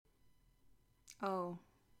Oh,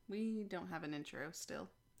 we don't have an intro still.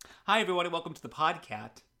 Hi, everybody. Welcome to the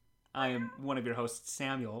Podcat. I am one of your hosts,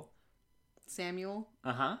 Samuel. Samuel?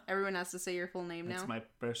 Uh-huh. Everyone has to say your full name now? That's my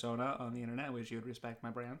persona on the internet. I wish you would respect my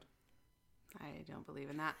brand. I don't believe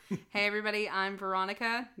in that. Hey, everybody. I'm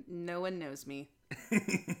Veronica. No one knows me.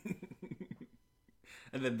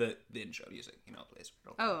 And then the intro music, plays.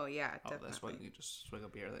 Oh, yeah, Oh, definitely. that's why you just swig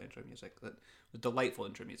up here, the intro music. The delightful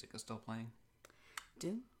intro music is still playing.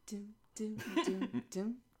 Dum, dum, dum, dum,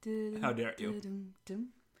 dum, dum, How dare you. dum, dum.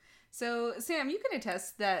 So, Sam, you can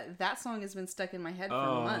attest that song has been stuck in my head for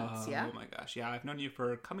months, yeah? Oh my gosh, yeah. I've known you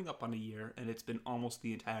for coming up on a year, and it's been almost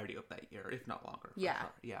the entirety of that year, if not longer. Yeah. Sure.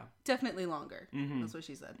 Yeah. Definitely longer. Mm-hmm. That's what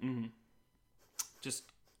she said. Mm-hmm. Just,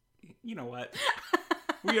 you know what?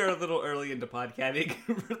 We are a little early into podcasting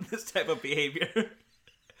for this type of behavior.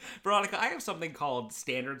 Veronica, I have something called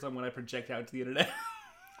standards on when I project out to the internet.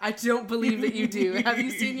 I don't believe that you do. Have you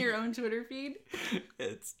seen your own Twitter feed?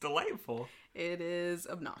 It's delightful. It is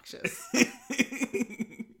obnoxious.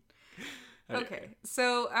 Anyway. Okay,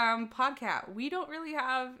 so Podcat, we don't really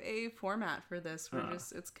have a format for this.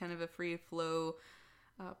 It's kind of a free flow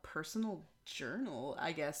personal journal,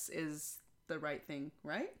 I guess, is the right thing,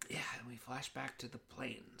 right? Yeah, and we flash back to the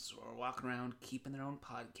plains or walking around keeping their own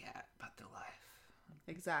podcat about their life.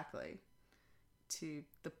 Exactly. To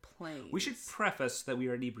the plains. We should preface that we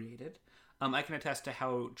are inebriated. I can attest to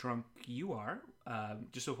how drunk you are,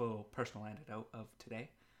 just a little personal anecdote of today,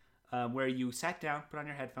 where you sat down, put on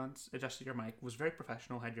your headphones, adjusted your mic, was very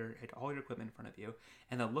professional, had all your equipment in front of you,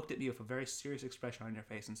 and then looked at me with a very serious expression on your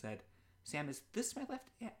face and said, "Sam, is this my left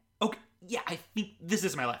hand?" "Okay, yeah, I think this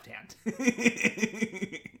is my left hand."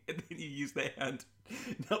 And then you use the hand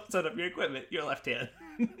to help set up your equipment, your left hand.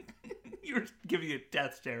 You're giving me a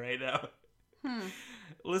death stare right now.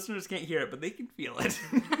 Listeners can't hear it, but they can feel it.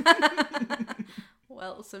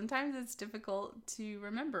 Well, sometimes it's difficult to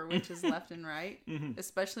remember which is left and right,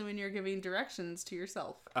 especially when you're giving directions to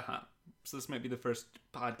yourself. So this might be the first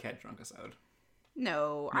podcast drunk episode.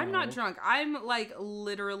 No, I'm not drunk. I'm like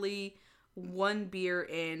literally one beer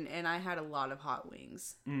in, and I had a lot of hot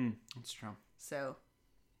wings. That's true. So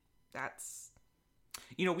that's...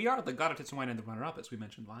 We are the God of Tits and Wine and the runner-up, as we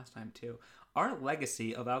mentioned last time, too. Our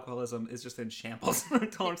legacy of alcoholism is just in shambles. Our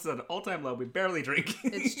tolerance is at an all-time low. We barely drink.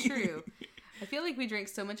 It's true. I feel like we drank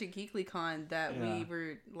so much at GeeklyCon that Yeah. we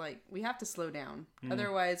were like, we have to slow down.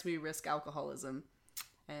 Otherwise, we risk alcoholism.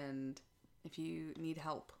 And if you need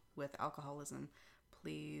help with alcoholism,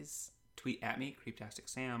 please... Tweet at me,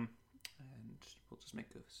 CreeptasticSam, and we'll just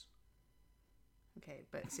make goofs. Okay,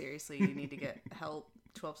 but seriously, you need to get help.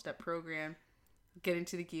 12-step program. Get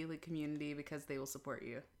into the Geekly community because they will support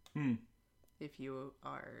you if you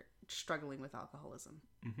are struggling with alcoholism.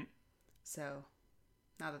 So,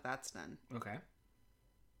 now that that's done, Okay. what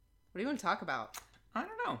do you want to talk about? I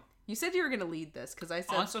don't know. You said you were going to lead this because I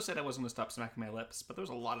said... I also said I wasn't going to stop smacking my lips, but there was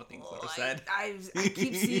a lot of things that were said. I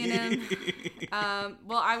keep seeing him.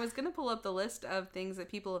 Well, I was going to pull up the list of things that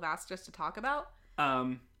people have asked us to talk about.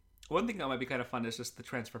 One thing that might be kind of fun is just the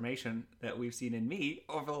transformation that we've seen in me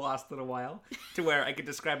over the last little while, to where I could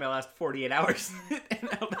describe my last 48 hours and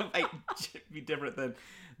how that might be different than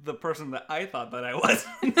the person that I thought that I was.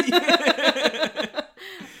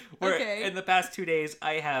 Where Okay. in the past 2 days,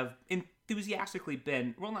 I have enthusiastically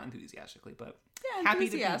been, well, not enthusiastically, but happy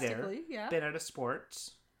to be there. Enthusiastically, yeah. Been at a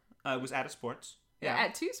sports. I was at a sports. Yeah,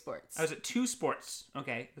 at 2 sports. I was at 2 sports.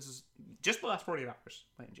 Okay, this is just the last 48 hours,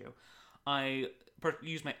 mind you. I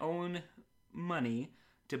used my own money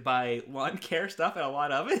to buy lawn care stuff, and a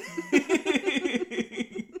lot of it.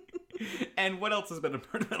 And what else has been a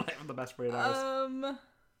part of my life in the past 48 hours?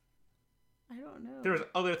 I don't know. There was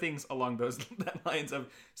other things along that lines of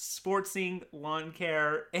sportsing, lawn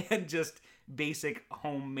care, and just basic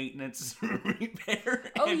home maintenance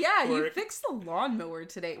repair. Oh, yeah, you work. fixed the lawnmower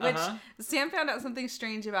today, which Sam found out something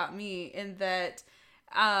strange about me in that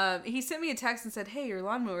he sent me a text and said, "Hey, your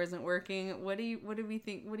lawnmower isn't working. What do we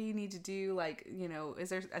think? What do you need to do? Like, is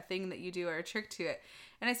there a thing that you do or a trick to it?"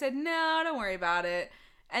 And I said, "No, don't worry about it."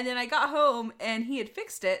 And then I got home and he had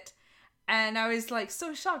fixed it. And I was like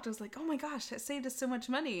so shocked. I was like, "Oh my gosh, that saved us so much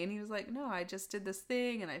money." And he was like, "No, I just did this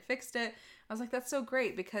thing and I fixed it." I was like, "That's so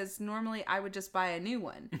great because normally I would just buy a new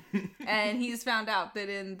one." And he's found out that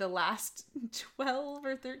in the last 12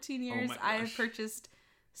 or 13 years, I have purchased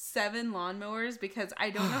 7 lawnmowers because I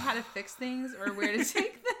don't know how to fix things or where to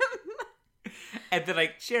take them. And then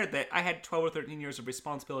I shared that I had 12 or 13 years of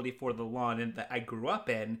responsibility for the lawn and that I grew up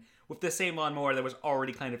in with the same lawnmower that was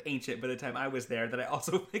already kind of ancient by the time I was there that I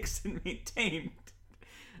also fixed and maintained.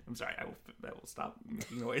 I'm sorry, I will stop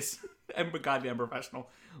making noise. I'm a goddamn professional.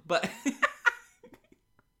 But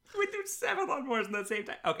We threw 7 lawnmowers in the same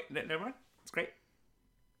time. Okay, never mind. It's great.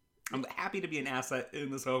 I'm happy to be an asset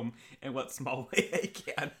in this home in what small way I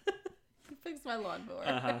can. You fixed my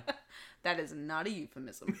lawnmower. That is not a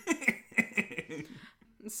euphemism.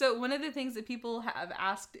 So one of the things that people have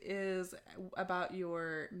asked is about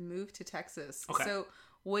your move to Texas. Okay. So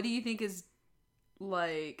what do you think is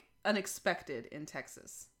like unexpected in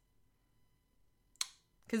Texas?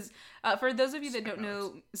 Because for those of you that don't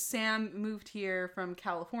know, Sam moved here from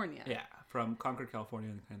California. Yeah, from Concord, California,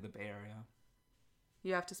 and kind of the Bay Area.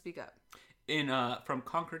 You have to speak up. From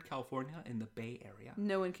Concord, California, in the Bay Area.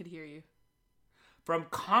 No one could hear you. From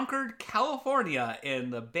Concord, California,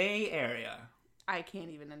 in the Bay Area. I can't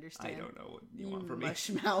even understand. I don't know what you want from me.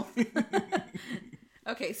 Mushmouth.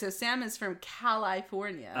 Okay, so Sam is from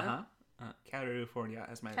California. California,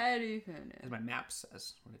 as my map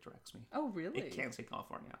says when it directs me. Oh, really? It can't say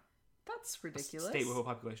California. That's ridiculous. A state with a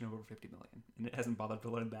population of over 50 million, and it hasn't bothered to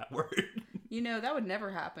learn that word. You know, that would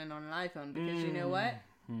never happen on an iPhone because you know what?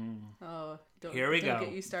 Oh, don't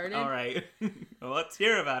get you started. All right. Well, let's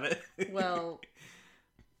hear about it. Well,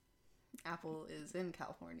 Apple is in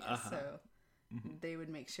California, so they would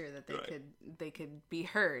make sure that they could be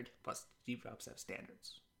heard. Plus, Steve Jobs have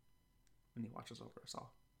standards when he watches over us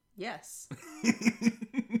all. Yes.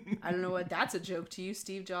 I don't know what that's a joke to you.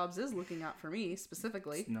 Steve Jobs is looking out for me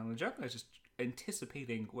specifically. It's not a joke. I was just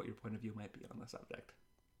anticipating what your point of view might be on the subject.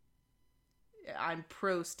 I'm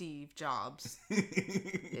pro Steve Jobs.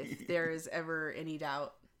 If there is ever any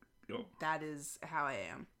doubt, that is how I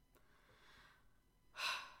am.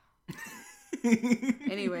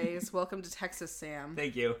 Anyways, welcome to Texas, Sam.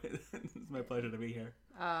 Thank you. It's my pleasure to be here.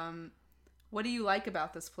 What do you like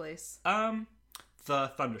about this place?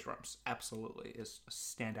 The thunderstorms, absolutely, is a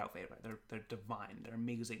standout favorite. They're divine. They're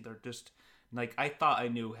amazing. They're just, like, I thought I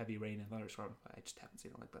knew heavy rain and thunderstorms, but I just haven't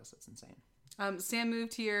seen it like this. It's insane. Sam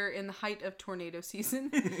moved here in the height of tornado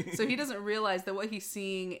season, so he doesn't realize that what he's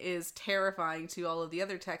seeing is terrifying to all of the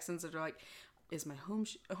other Texans that are like, is my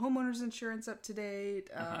homeowner's insurance up to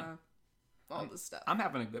date? All this stuff. I'm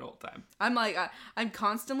having a good old time. I'm like, I'm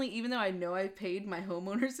constantly, even though I know I've paid my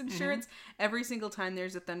homeowner's insurance, every single time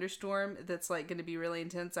there's a thunderstorm that's like going to be really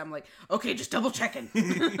intense, I'm like, okay, just double checking.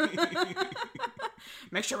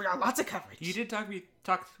 Make sure we got lots of coverage. You did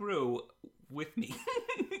talk through with me.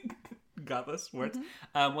 Got this words.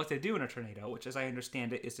 What they do in a tornado, which as I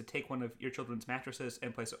understand it, is to take one of your children's mattresses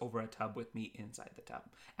and place it over a tub with meat inside the tub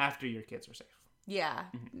after your kids are safe. Yeah,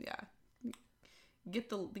 yeah. Get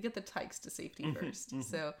the tykes to safety first.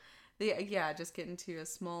 So, just get into a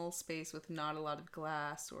small space with not a lot of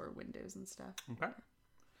glass or windows and stuff. Okay.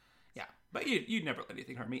 Yeah, but you'd never let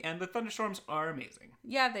anything hurt me, and the thunderstorms are amazing.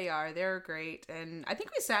 Yeah, they are. They're great, and I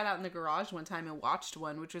think we sat out in the garage one time and watched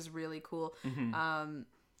one, which was really cool.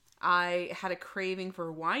 I had a craving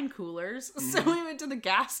for wine coolers, so we went to the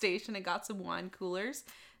gas station and got some wine coolers,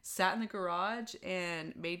 sat in the garage,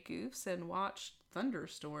 and made goofs and watched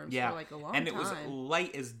thunderstorms for like a long time. And it was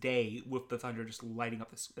light as day with the thunder just lighting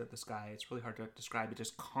up the sky. It's really hard to describe it.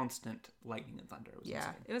 Just constant lightning and thunder. It was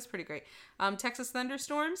insane. It was pretty great. Texas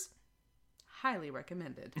thunderstorms, highly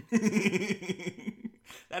recommended.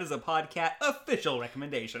 That is a podcast official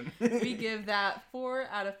recommendation. We give that 4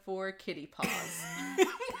 out of 4 kitty paws.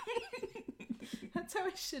 That's how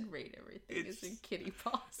I should rate everything, is in kitty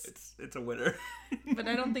paws. It's a winner. But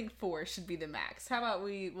I don't think 4 should be the max. How about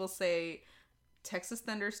we'll say Texas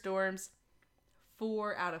thunderstorms,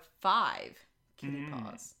 4 out of 5 kitty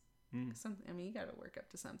paws. You got to work up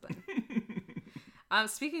to something.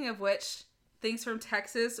 Speaking of which, things from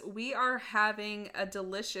Texas, we are having a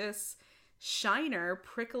delicious Shiner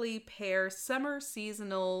Prickly Pear summer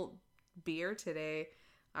seasonal beer today.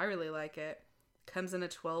 I really like it. Comes in a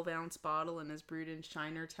 12-ounce bottle and is brewed in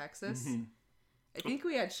Shiner, Texas. I think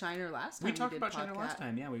we had Shiner last time. We talked about Shiner last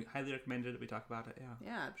time. Yeah, we highly recommended it. We talked about it.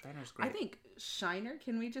 Yeah. Shiner's great. I think Shiner,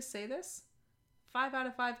 can we just say this? 5 out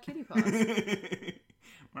of 5 kitty paws.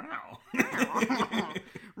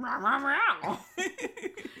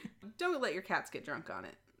 Don't let your cats get drunk on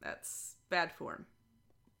it. That's bad form.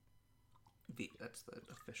 That's the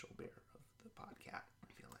official beer of the podcast,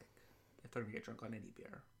 I feel like. If they're going to get drunk on any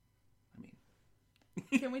beer. I mean.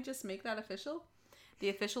 Can we just make that official? The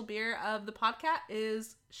official beer of the podcast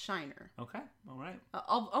is Shiner. Okay, all right.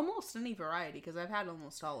 Almost any variety, because I've had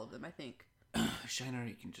almost all of them, I think. Shiner,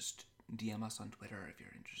 you can just DM us on Twitter if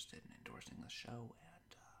you're interested in endorsing the show.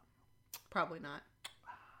 And probably not.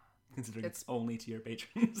 Considering it's only to your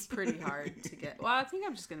patrons. It's pretty hard to get. Well, I think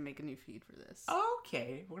I'm just going to make a new feed for this.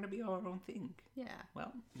 Okay, we're going to be our own thing. Yeah.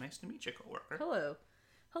 Well, nice to meet you, coworker. Hello.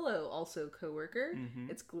 Hello, also coworker.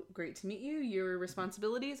 It's great to meet you. Your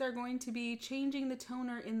responsibilities are going to be changing the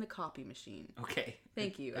toner in the copy machine. Okay.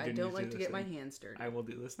 Thank you. I don't like to get my hands dirty. I will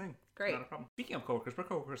do this thing. Great. Not a problem. Speaking of coworkers, we're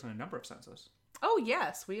coworkers in a number of senses. Oh,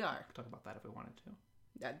 yes, we are. We'll talk about that if we wanted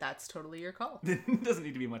to. That's totally your call. Doesn't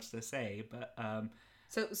need to be much to say, but...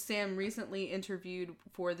 So Sam recently interviewed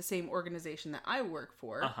for the same organization that I work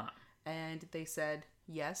for. And they said,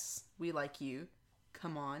 yes, we like you.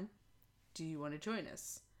 Come on. Do you want to join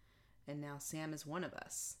us? And now Sam is one of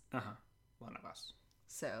us. One of us.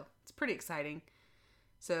 So it's pretty exciting.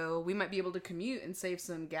 So we might be able to commute and save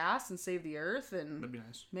some gas and save the earth. And that'd be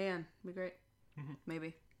nice. Man, it'd be great.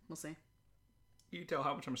 Maybe. We'll see. You can tell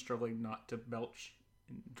how much I'm struggling not to belch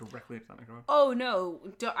directly into that microphone. Oh, no.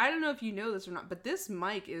 I don't know if you know this or not, but this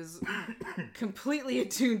mic is completely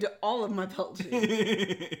attuned to all of my belching.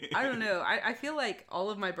 I don't know. I feel like all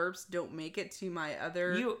of my burps don't make it to my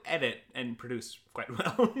other... You edit and produce quite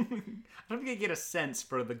well. I don't think I get a sense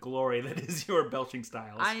for the glory that is your belching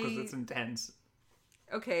styles, because it's intense.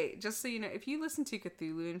 Okay, just so you know, if you listen to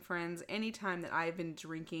Cthulhu and Friends, anytime that I've been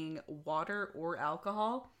drinking water or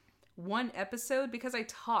alcohol, one episode, because I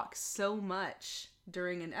talk so much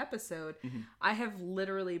during an episode, I have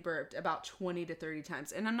literally burped about 20 to 30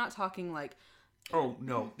 times. And I'm not talking like... Oh,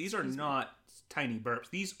 no. These are not tiny burps.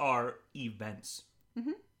 These are events.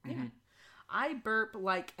 Yeah. I burp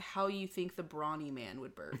like how you think the brawny man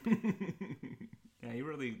would burp. Yeah, you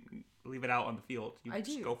really leave it out on the field. You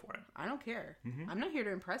just go for it. I don't care. I'm not here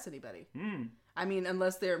to impress anybody. I mean,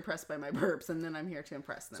 unless they're impressed by my burps, and then I'm here to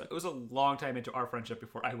impress them. So it was a long time into our friendship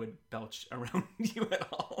before I would belch around you at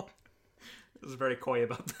all. I was very coy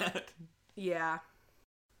about that. Yeah.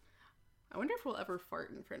 I wonder if we'll ever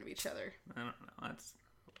fart in front of each other. I don't know. Let's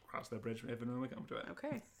cross that bridge if and when we come to it.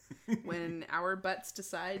 Okay. When our butts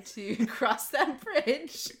decide to cross that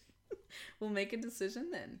bridge, we'll make a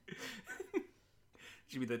decision then.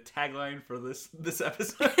 Should be the tagline for this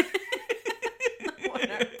episode.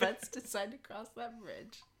 When our butts decide to cross that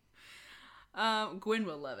bridge. Gwen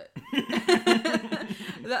will love it.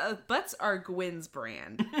 The butts are Gwen's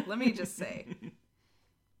brand. Let me just say.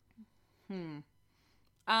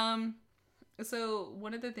 So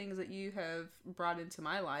one of the things that you have brought into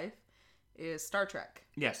my life is Star Trek.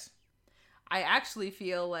 Yes. I actually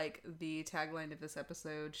feel like the tagline of this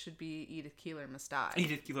episode should be Edith Keeler must die.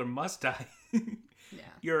 Edith Keeler must die. Yeah.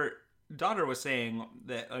 Your daughter was saying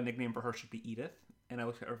that a nickname for her should be Edith. And I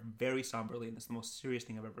looked at her very somberly, and it's the most serious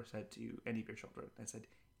thing I've ever said to any of your children. I said,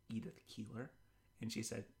 Edith Keeler. And she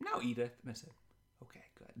said, no, Edith. And I said, okay,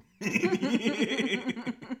 good.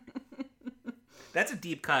 That's a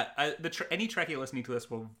deep cut. Any Trekkie listening to this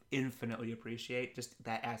will infinitely appreciate just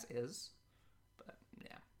that as is. But,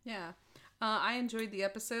 yeah. Yeah. I enjoyed the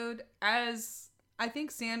episode. As I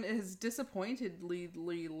think Sam has disappointedly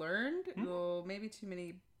learned, well, maybe too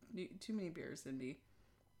many beers in me.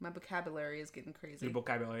 My vocabulary is getting crazy. Your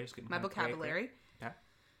vocabulary is getting My vocabulary. Yeah.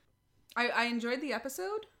 I enjoyed the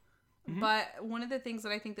episode, but one of the things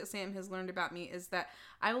that I think that Sam has learned about me is that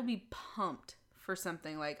I will be pumped for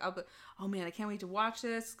something. Like, I'll be, oh man, I can't wait to watch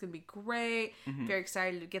this. It's going to be great. Very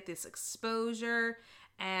excited to get this exposure.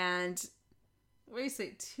 And what do you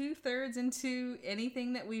say, 2/3 into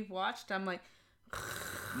anything that we've watched, I'm like,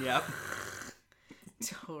 yep.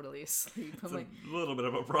 Totally asleep. I'm it's like a little bit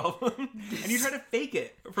of a problem. And you try to fake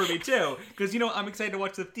it for me too. Because, I'm excited to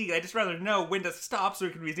watch the feed. I just rather know when to stop so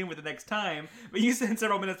we can resume it the next time. But you spend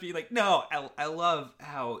several minutes being like, no, I love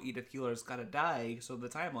how Edith Keeler's got to die so the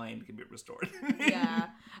timeline can be restored. Yeah.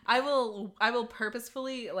 I will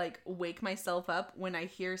purposefully wake myself up when I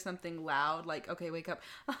hear something loud. Like, okay, wake up.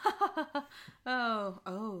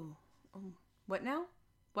 Oh. What now?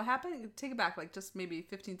 What happened? Take it back, just maybe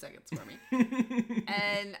 15 seconds for me.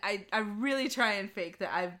 And I really try and fake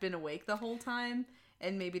that I've been awake the whole time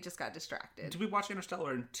and maybe just got distracted. Did we watch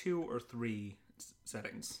Interstellar in 2 or 3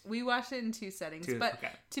 settings? We watched it in 2 settings. But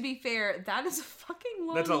to be fair, that is a fucking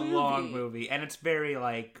long movie. That's a long movie. And it's very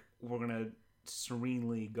we're going to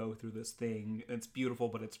serenely go through this thing. It's beautiful,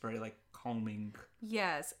 but it's very calming.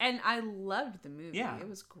 Yes, and I loved the movie. Yeah. It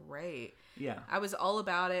was great. Yeah. I was all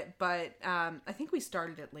about it, but I think we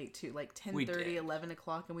started it late too, 10:30, 11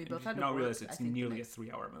 o'clock, and we both had to work. Realize it's nearly a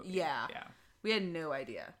 3-hour movie. Yeah. We had no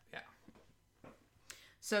idea. Yeah.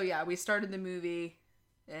 So yeah, we started the movie,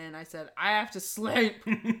 and I said, I have to sleep.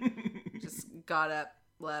 Just got up,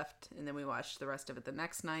 left, and then we watched the rest of it the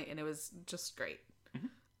next night, and it was just great.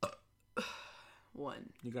 One.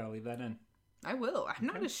 You gotta leave that in. I will. I'm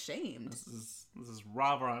not ashamed. This is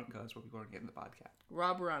Rob Veronica. That's what people are getting in the podcast.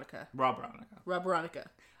 Rob Veronica.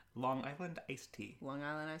 Long Island iced tea. Long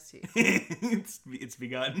Island iced tea. It's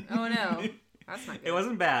begun. Oh no. That's not good. It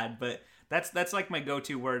wasn't bad, but that's like my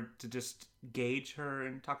go-to word to just gauge her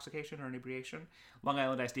intoxication or inebriation. Long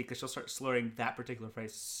Island iced tea, because she'll start slurring that particular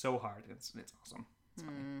phrase so hard. It's awesome. It's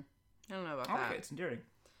funny. I don't know about that. Okay, it's endearing.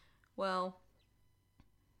 Well,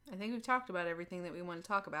 I think we've talked about everything that we want to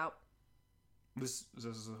talk about. This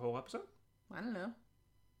is a whole episode? I don't know.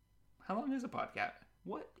 How long is a podcast?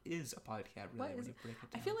 What is a podcast really? When you break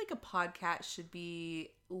it down? I feel like a podcast should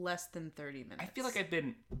be less than 30 minutes. I feel like I've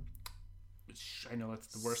been... I know that's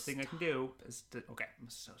the worst thing I can do. Okay, I'm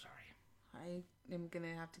so sorry. I am going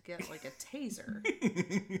to have to get like a taser.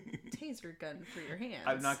 Taser gun for your hands.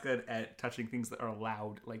 I'm not good at touching things that are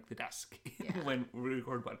loud, like the desk, when we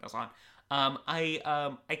record podcasts on. I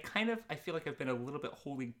feel like I've been a little bit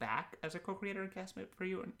holding back as a co-creator and castmate for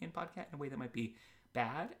you in podcast in a way that might be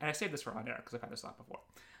bad. And I saved this for on air because I've had this thought before,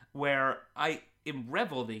 where I am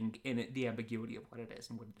reveling in the ambiguity of what it is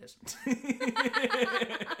and what it isn't.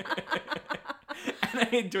 And I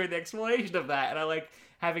enjoy the exploration of that, and I like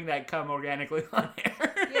having that come organically on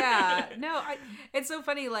air. Yeah, no, it's so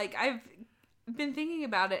funny. Like, I've been thinking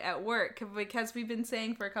about it at work because we've been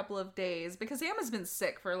saying for a couple of days, because Sam has been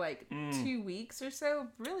sick for like 2 weeks or so,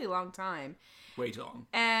 really long time. Way too long.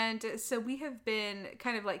 And so we have been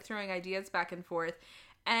kind of like throwing ideas back and forth.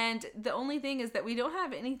 And the only thing is that we don't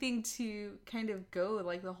have anything to kind of go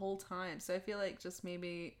like the whole time. So I feel like just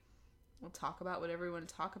maybe we'll talk about whatever we want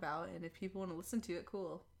to talk about. And if people want to listen to it,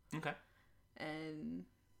 cool. Okay. And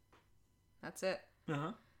that's it.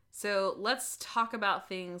 Uh-huh. So let's talk about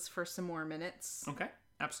things for some more minutes. Okay.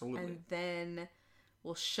 Absolutely. And then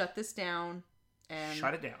we'll shut this down. And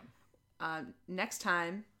shut it down. Next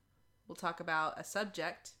time, we'll talk about a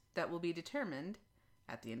subject that will be determined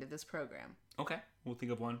at the end of this program. Okay. We'll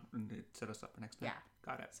think of one and set us up for next time. Yeah.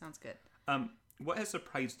 Got it. Sounds good. What has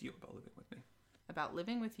surprised you about living with me? About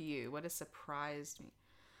living with you, what has surprised me?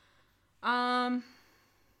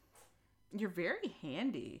 You're very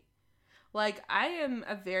handy. Like, I am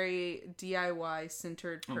a very DIY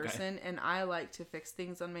centered person, and I like to fix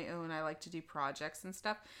things on my own. I like to do projects and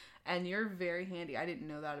stuff, and you're very handy. I didn't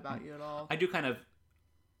know that about you at all. I do kind of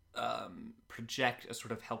project a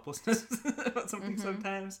sort of helplessness about something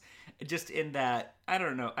sometimes, just in that I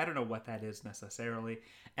don't know what that is necessarily.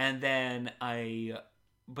 And then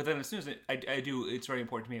but then as soon as I do, it's very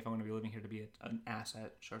important to me if I'm going to be living here to be an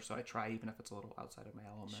asset. Sure, so I try, even if it's a little outside of my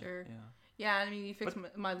element. Sure. Yeah. Yeah, I mean, you fixed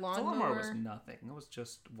my lawnmower. The lawnmower was nothing. It was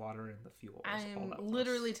just water and the fuel. I'm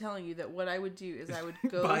literally telling you that what I would do is I would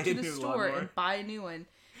go to the store and buy a new one.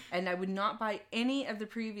 And I would not buy any of the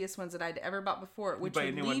previous ones that I'd ever bought before, which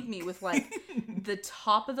would leave me with like the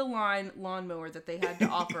top of the line lawnmower that they had to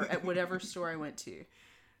offer at whatever store I went to.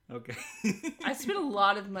 Okay. I spent a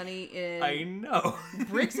lot of money in... I know.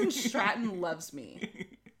 Briggs and Stratton loves me.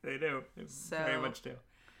 They do. They very much do.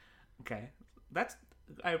 Okay.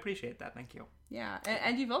 I appreciate that. Thank you. Yeah.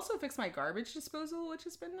 And you've also fixed my garbage disposal, which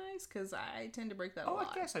has been nice, because I tend to break that a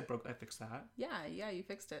lot. I guess I fixed that. Yeah, you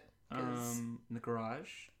fixed it. In the garage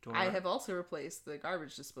door. I have also replaced the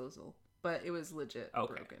garbage disposal, but it was legit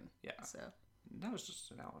broken. Yeah. So that was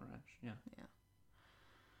just an Allen wrench. Yeah. Yeah.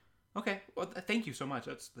 Okay. Well, thank you so much.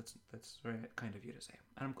 That's very kind of you to say.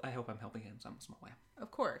 I hope I'm helping in some small way.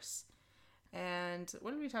 Of course. And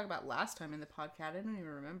what did we talk about last time in the podcast? I don't even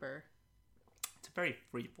remember. It's a very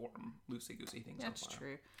free-form, loosey-goosey thing. That's so far.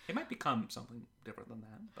 true. It might become something different than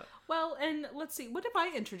that, but... Well, and let's see. What have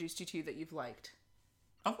I introduced you to that you've liked?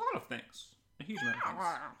 A lot of things. A huge amount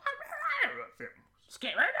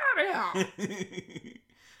of things.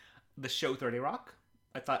 The show 30 Rock,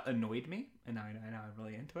 I thought annoyed me, and now I'm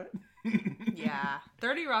really into it. Yeah.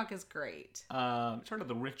 30 Rock is great. Sort of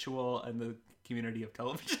the ritual and the community of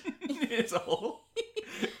television as a whole,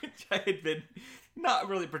 which I had been not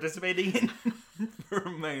really participating in for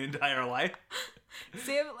my entire life.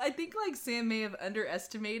 I think Sam may have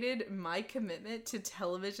underestimated my commitment to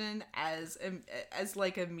television as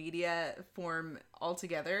like a media form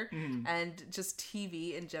altogether, and just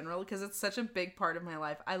TV in general, because it's such a big part of my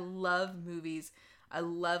life. I love movies. I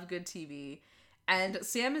love good TV. And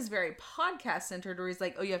Sam is very podcast centered, where he's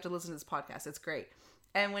like, oh, you have to listen to this podcast. It's great.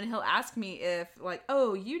 And when he'll ask me if like,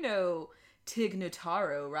 oh, you know Tig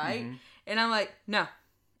Notaro, right? And I'm like, no,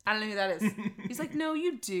 I don't know who that is. He's like, no,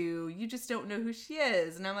 you do. You just don't know who she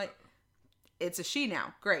is. And I'm like, it's a she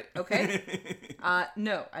now. Great. Okay.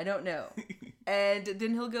 No, I don't know. And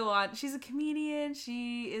then he'll go on. She's a comedian.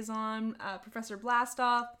 She is on Professor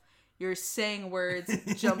Blastoff. You're saying words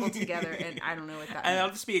jumbled together, and I don't know what that means. And I'll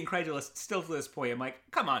just be incredulous still to this point. I'm like,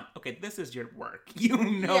 come on. Okay, this is your work. You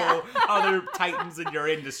know other titans in your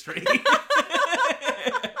industry. I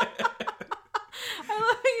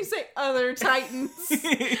love how you say other Titans.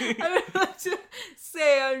 I would like to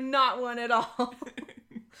say I'm not one at all.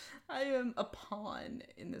 I am a pawn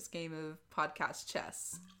in this game of podcast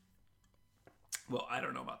chess. Well, I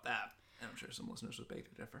don't know about that. I'm sure some listeners would beg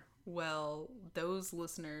to differ. Well, those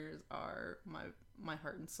listeners are my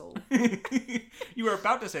heart and soul. You were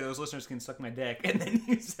about to say those listeners can suck my dick, and then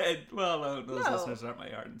you said, well, no, those listeners aren't my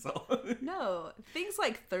heart and soul. No, things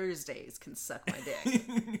like Thursdays can suck my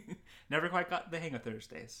dick. Never quite got the hang of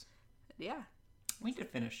Thursdays. Yeah. We need to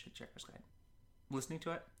finish Hitchhiker's Guide. Listening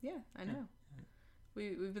to it? Yeah, I know. Yeah.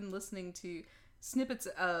 We've been listening to snippets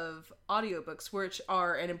of audiobooks, which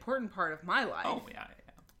are an important part of my life. Oh, yeah.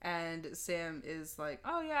 And Sam is like,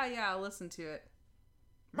 oh, yeah, I'll listen to it.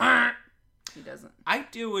 He doesn't. I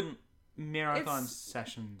do in marathon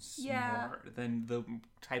sessions more than the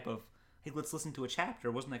type of, hey, let's listen to a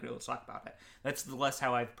chapter. Wasn't that great? Let's talk about it. That's less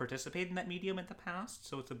how I've participated in that medium in the past,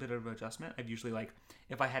 so it's a bit of an adjustment. I've usually, like,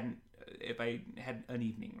 if I had an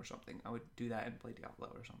evening or something, I would do that and play Diablo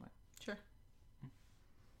or something. Sure.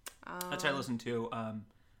 That's why I listened to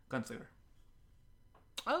Gunslinger.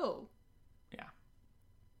 Oh. Yeah.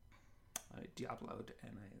 I Diablo'd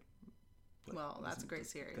and well, that's a great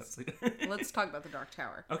series. Let's talk about The Dark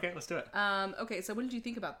Tower. Okay, let's do it. Okay, so what did you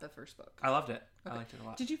think about the first book? I loved it. Okay. I liked it a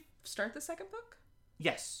lot. Did you start the second book?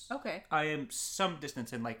 Yes. Okay. I am some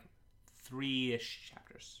distance in, like, 3-ish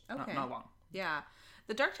chapters. Okay. Not long. Yeah.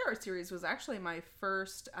 The Dark Tower series was actually my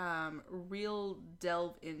first real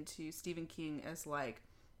delve into Stephen King as, like,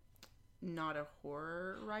 not a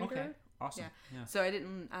horror writer. Okay. Awesome. Yeah. So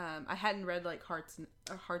I hadn't read, like, Hearts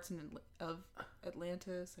of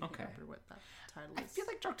Atlantis. I can't remember what that title is. I feel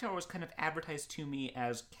like Dark Tower was kind of advertised to me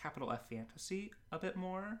as capital F fantasy a bit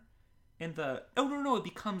more. No, it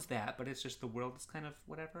becomes that, but it's just the world is kind of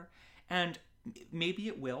whatever. And maybe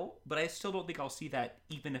it will, but I still don't think I'll see that,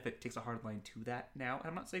 even if it takes a hard line to that now. And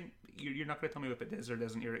I'm not saying you're not going to tell me if it is or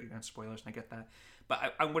doesn't. You're going to spoilers, and I get that.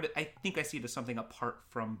 But I think I see it as something apart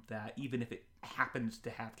from that, even if it happens to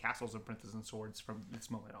have castles and princes and swords from this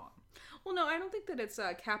moment on. Well, no, I don't think that it's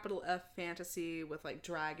a capital F fantasy with, like,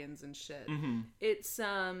 dragons and shit. Mm-hmm. It's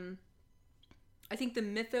I think the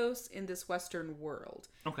mythos in this Western world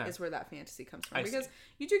is where that fantasy comes from. Because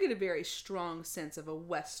you do get a very strong sense of a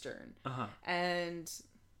Western. Uh-huh. And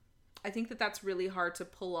I think that that's really hard to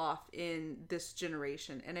pull off in this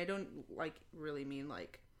generation. And I don't, like, really mean,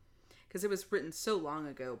 like, because it was written so long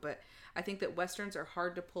ago, but I think that Westerns are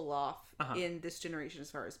hard to pull off in this generation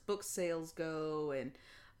as far as book sales go and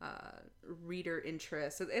reader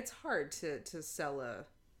interest. So it's hard to sell a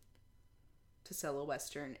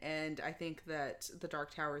Western, and I think that the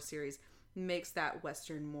Dark Tower series makes that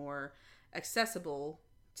Western more accessible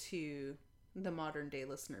to the modern day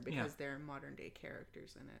listener because there are modern day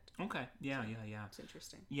characters in it. Okay. Yeah. It's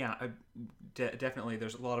interesting. Yeah, definitely.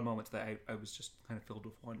 There's a lot of moments that I was just kind of filled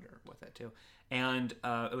with wonder with it too, and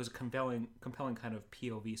it was a compelling kind of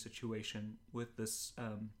POV situation with this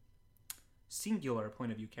singular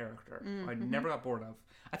point of view character. Mm-hmm. I never got bored of.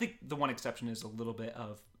 I think the one exception is a little bit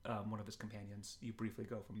of one of his companions. You briefly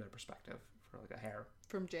go from their perspective for like a hair.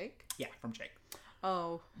 From Jake? Yeah, from Jake.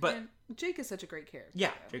 Oh, but Jake is such a great character.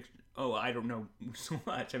 Yeah, Jake. Oh, I don't know so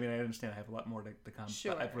much. I mean, I understand I have a lot more to come,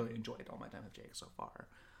 sure. But I've really enjoyed all my time with Jake so far.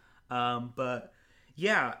 But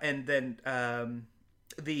yeah, and then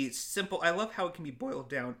the simple. I love how it can be boiled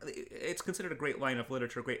down. It's considered a great line of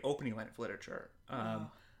literature, a great opening line of literature.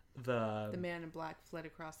 The man in black fled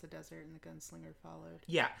across the desert and the gunslinger followed.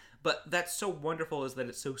 Yeah, but that's so wonderful is that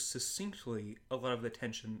it's so succinctly a lot of the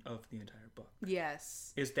tension of the entire book.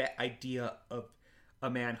 Yes. Is that idea of a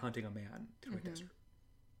man hunting a man through a desert.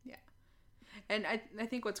 Yeah. And I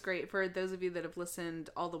think what's great for those of you that have listened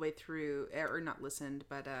all the way through, or not listened,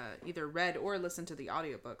 but either read or listened to the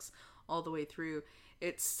audiobooks all the way through,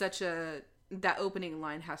 it's such that opening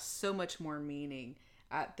line has so much more meaning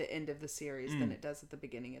at the end of the series than it does at the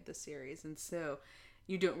beginning of the series. And so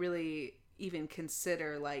you don't really even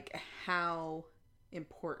consider like how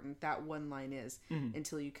important that one line is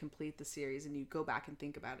until you complete the series and you go back and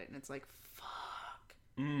think about it and it's like, fuck.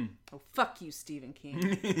 Oh, fuck you, Stephen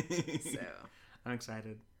King. So I'm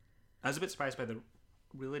excited. I was a bit surprised by the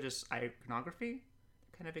religious iconography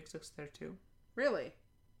that kind of exists there too. Really?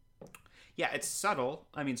 Yeah, it's subtle.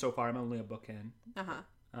 I mean, so far I'm only a book in.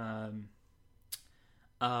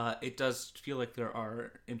 It does feel like there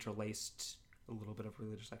are interlaced a little bit of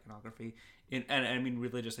religious iconography. And I mean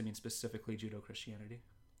religious, I mean specifically Judeo-Christianity.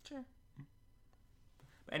 Sure.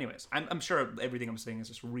 But anyways, I'm sure everything I'm saying is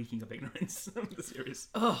just reeking of ignorance of the series.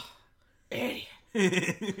 Oh, idiot.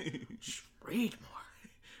 Just read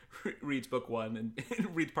more. Reads book one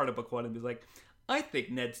and reads part of book one and be like, I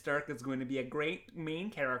think Ned Stark is going to be a great main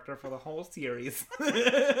character for the whole series.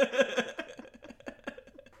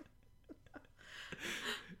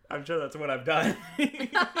 I'm sure that's what I've done.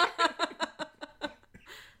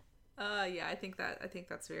 Yeah, I think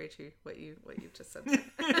that's very true. What you've just said.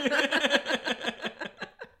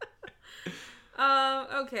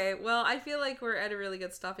 Okay. Well, I feel like we're at a really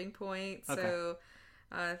good stopping point. Okay. So,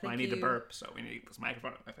 thank you. I need to burp, so we need to get this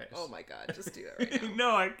microphone in my face. Oh my god, just do that right now.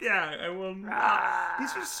 No, I can't. I will not.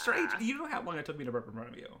 These are strange. You know how long it took me to burp in front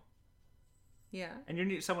of you. Yeah. And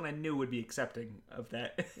you're someone I knew would be accepting of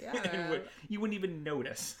that. Yeah. You wouldn't even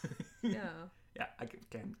notice. No. Yeah, I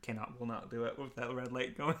will not do it with that red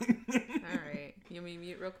light going. All right. You want me to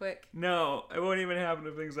mute real quick? No, it won't even happen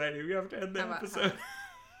if things I do. You have to end the episode.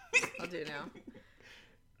 I'll do it now.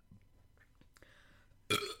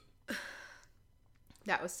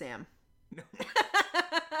 That was Sam. No.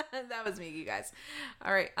 That was me, you guys.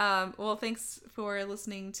 All right. Well, thanks for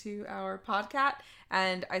listening to our podcast.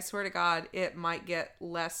 And I swear to God, it might get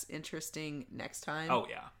less interesting next time. Oh,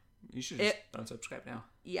 yeah. You should just unsubscribe now.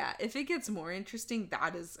 Yeah. If it gets more interesting,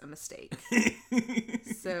 that is a mistake.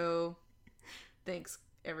 So, thanks,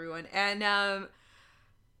 everyone. And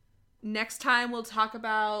next time, we'll talk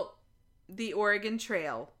about the Oregon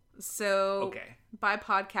Trail. So, okay. Bye,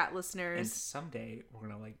 podcast listeners. And someday we're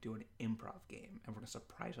gonna do an improv game, and we're gonna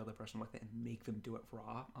surprise the other person with it and make them do it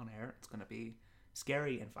raw on air. It's gonna be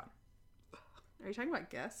scary and fun. Are you talking about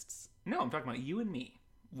guests? No, I'm talking about you and me.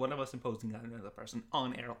 One of us imposing on another person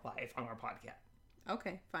on air live on our podcast.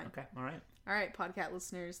 Okay, fine. Okay, all right. All right, podcast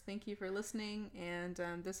listeners. Thank you for listening, and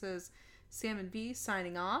this is Sam and B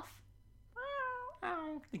signing off.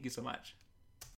 Thank you so much.